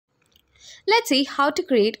Let's see how to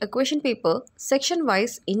create a question paper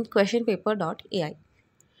section-wise in QuestionPaper.ai.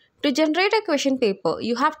 To generate a question paper,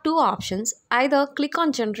 you have two options. Either click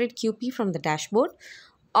on Generate QP from the dashboard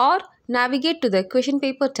or navigate to the Question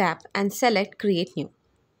Paper tab and select Create New.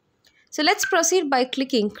 So let's proceed by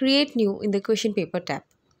clicking Create New in the Question Paper tab.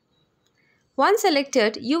 Once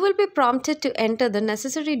selected, you will be prompted to enter the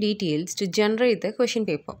necessary details to generate the question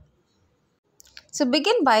paper. So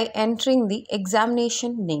begin by entering the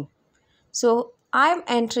examination name. So I am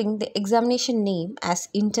entering the examination name as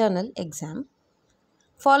internal exam.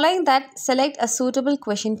 Following that, select a suitable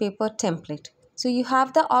question paper template. So you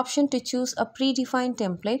have the option to choose a predefined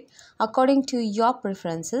template according to your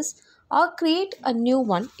preferences or create a new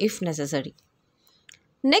one if necessary.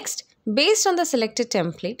 Next, based on the selected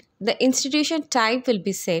template, the institution type will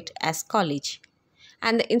be set as college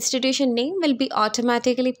and the institution name will be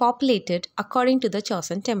automatically populated according to the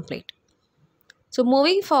chosen template. So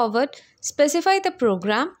moving forward, specify the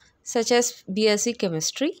program such as BSc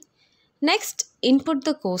Chemistry. Next, input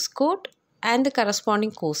the course code and the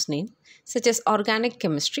corresponding course name such as Organic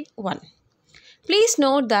Chemistry 1. Please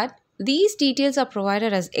note that these details are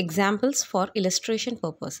provided as examples for illustration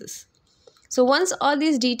purposes. So once all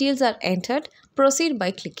these details are entered, proceed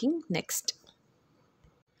by clicking Next.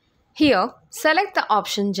 Here, select the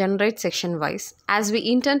option Generate Section Wise as we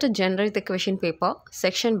intend to generate the question paper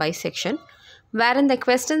section by section, wherein the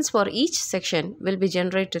questions for each section will be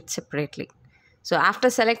generated separately. So after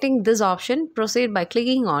selecting this option, proceed by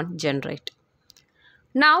clicking on Generate.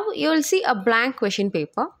 Now you will see a blank question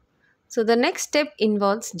paper. So the next step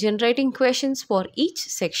involves generating questions for each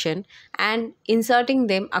section and inserting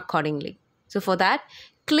them accordingly. So for that,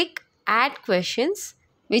 click Add Questions,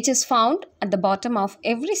 which is found at the bottom of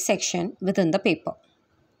every section within the paper.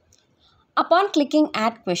 Upon clicking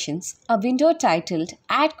Add Questions, a window titled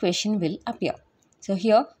Add Question will appear. So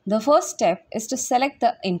here, the first step is to select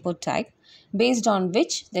the input type based on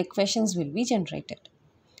which the questions will be generated.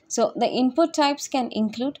 So the input types can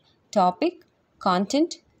include topic,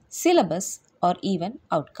 content, syllabus, or even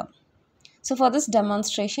outcome. So for this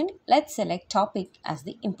demonstration, let's select topic as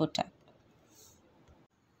the input type.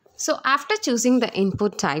 So after choosing the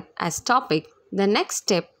input type as topic, the next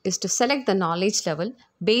step is to select the knowledge level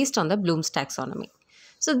based on the Bloom's taxonomy.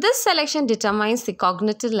 So this selection determines the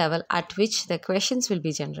cognitive level at which the questions will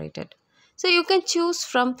be generated. So you can choose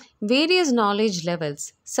from various knowledge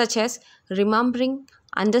levels such as remembering,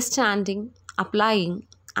 understanding, applying,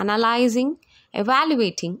 analyzing,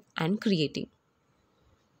 evaluating, and creating.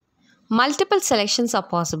 Multiple selections are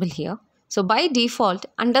possible here. So by default,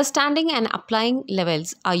 understanding and applying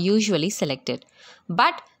levels are usually selected,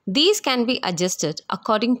 but these can be adjusted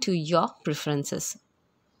according to your preferences.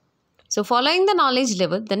 So following the knowledge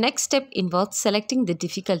level, the next step involves selecting the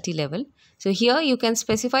difficulty level. So here you can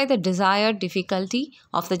specify the desired difficulty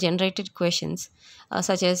of the generated questions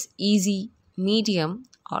such as easy, medium,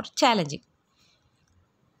 or challenging.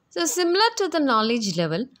 So similar to the knowledge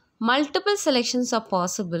level, multiple selections are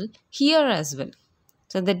possible here as well.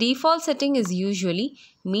 So the default setting is usually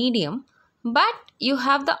medium, but you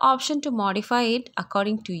have the option to modify it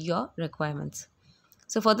according to your requirements.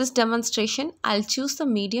 So for this demonstration, I'll choose the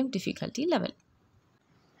medium difficulty level.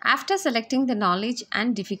 After selecting the knowledge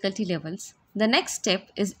and difficulty levels, the next step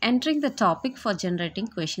is entering the topic for generating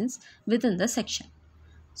questions within the section.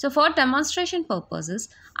 So for demonstration purposes,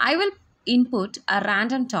 I will input a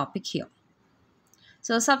random topic here.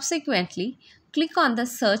 So subsequently, click on the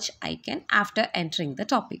search icon after entering the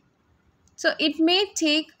topic. So it may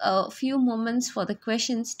take a few moments for the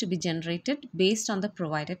questions to be generated based on the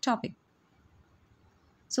provided topic.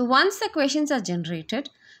 So once the questions are generated,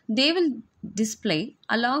 they will display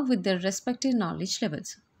along with their respective knowledge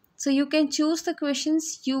levels. So you can choose the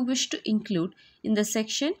questions you wish to include in the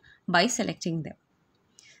section by selecting them.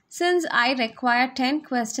 Since I require 10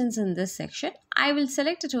 questions in this section, I will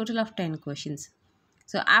select a total of 10 questions.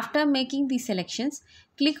 So after making the selections,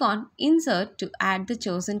 click on Insert to add the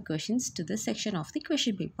chosen questions to the section of the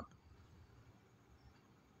question paper.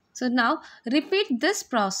 So now repeat this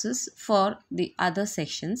process for the other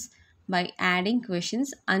sections by adding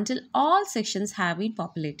questions until all sections have been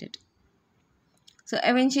populated. So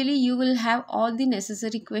eventually you will have all the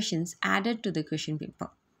necessary questions added to the question paper.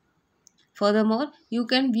 Furthermore, you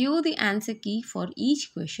can view the answer key for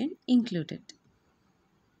each question included.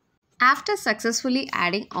 After successfully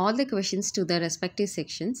adding all the questions to the respective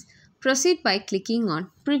sections, proceed by clicking on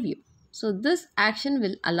Preview. So this action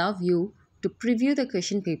will allow you to preview the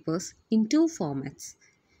question papers in two formats,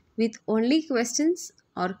 with only questions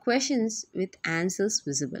or questions with answers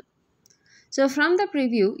visible. So from the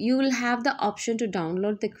preview, you will have the option to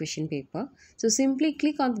download the question paper. So simply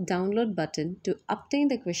click on the download button to obtain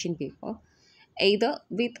the question paper, either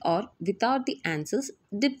with or without the answers,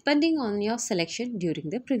 depending on your selection during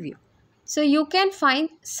the preview. So you can find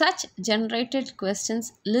such generated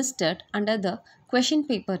questions listed under the Question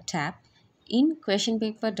Paper tab in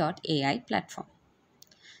QuestionPaper.ai platform.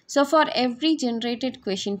 So for every generated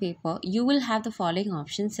question paper, you will have the following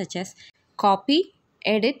options such as copy,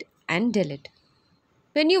 edit, and delete.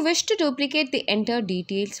 When you wish to duplicate the entered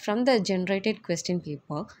details from the generated question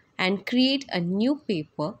paper and create a new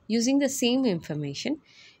paper using the same information,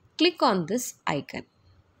 click on this icon.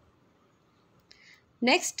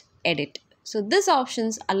 Next, edit. So this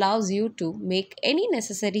options allows you to make any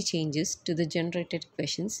necessary changes to the generated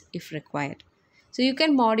questions if required. So you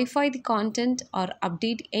can modify the content or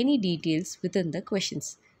update any details within the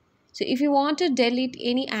questions. So if you want to delete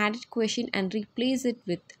any added question and replace it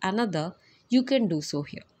with another, you can do so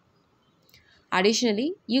here.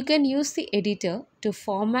 Additionally, you can use the editor to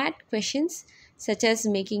format questions such as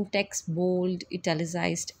making text bold,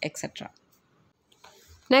 italicized, etc.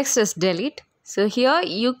 Next is delete. So here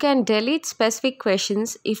you can delete specific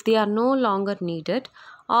questions if they are no longer needed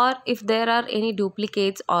or if there are any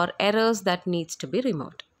duplicates or errors that needs to be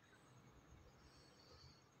removed.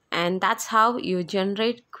 And that's how you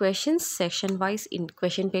generate questions section wise in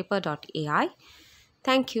QuestionPaper.ai.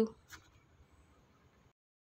 Thank you.